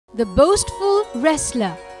The Boastful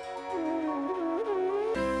Wrestler.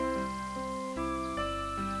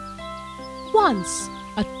 Once,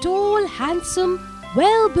 a tall, handsome,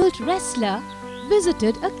 well-built wrestler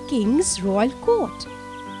visited a king's royal court.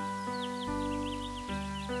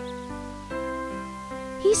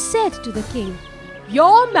 He said to the king,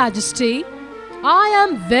 "Your Majesty, I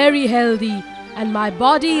am very healthy and my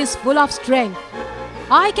body is full of strength.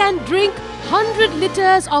 I can drink 100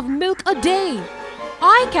 liters of milk a day.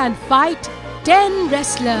 I can fight 10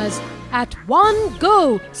 wrestlers at one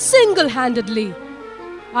go single-handedly.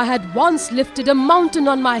 I had once lifted a mountain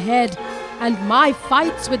on my head, and my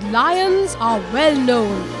fights with lions are well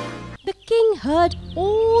known." The king heard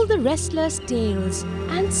all the wrestlers' tales,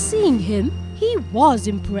 and seeing him, he was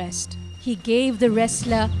impressed. He gave the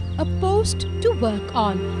wrestler a post to work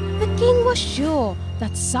on. The king was sure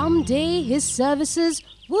that someday his services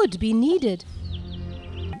would be needed.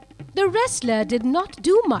 The wrestler did not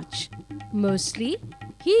do much. Mostly,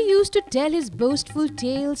 he used to tell his boastful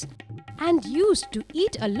tales and used to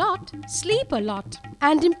eat a lot, sleep a lot,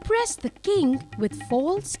 and impress the king with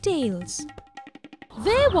false tales.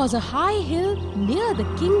 There was a high hill near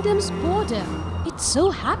the kingdom's border. It so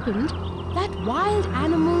happened that wild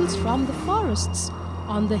animals from the forests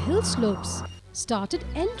on the hill slopes started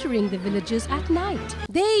entering the villages at night.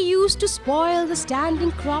 They used to spoil the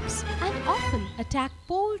standing crops and often attack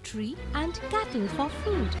poultry and cattle for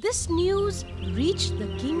food. This news reached the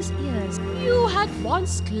king's ears. "You had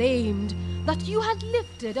once claimed that you had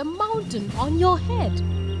lifted a mountain on your head.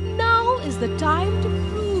 Now is the time to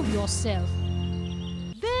prove yourself.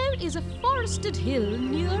 There is a forested hill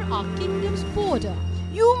near our kingdom's border.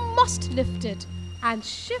 You must lift it and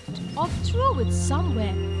shift or throw it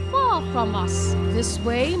somewhere far from us. This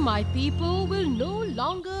way my people will no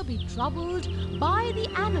longer be troubled by the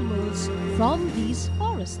animals from these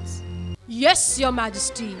forests." "Yes, Your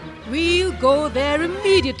Majesty, we'll go there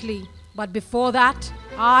immediately. But before that,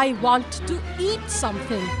 I want to eat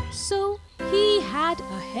something." So he had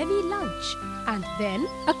a heavy lunch and then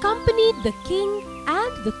accompanied the king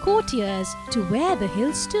and the courtiers to where the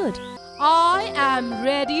hill stood. "I am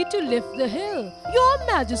ready to lift the hill. Your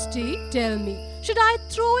Majesty, tell me, should I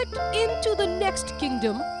throw it into the next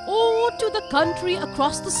kingdom or to the country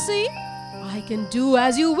across the sea?" "I can do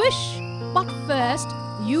as you wish, but first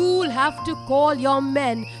you'll have to call your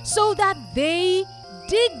men so that they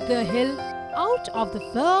dig the hill out of the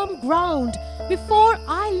firm ground before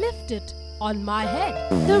I lift it on my head."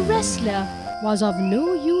 The wrestler was of no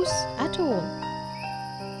use at all.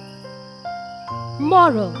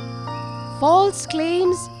 Moral: false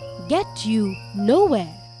claims get you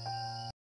nowhere.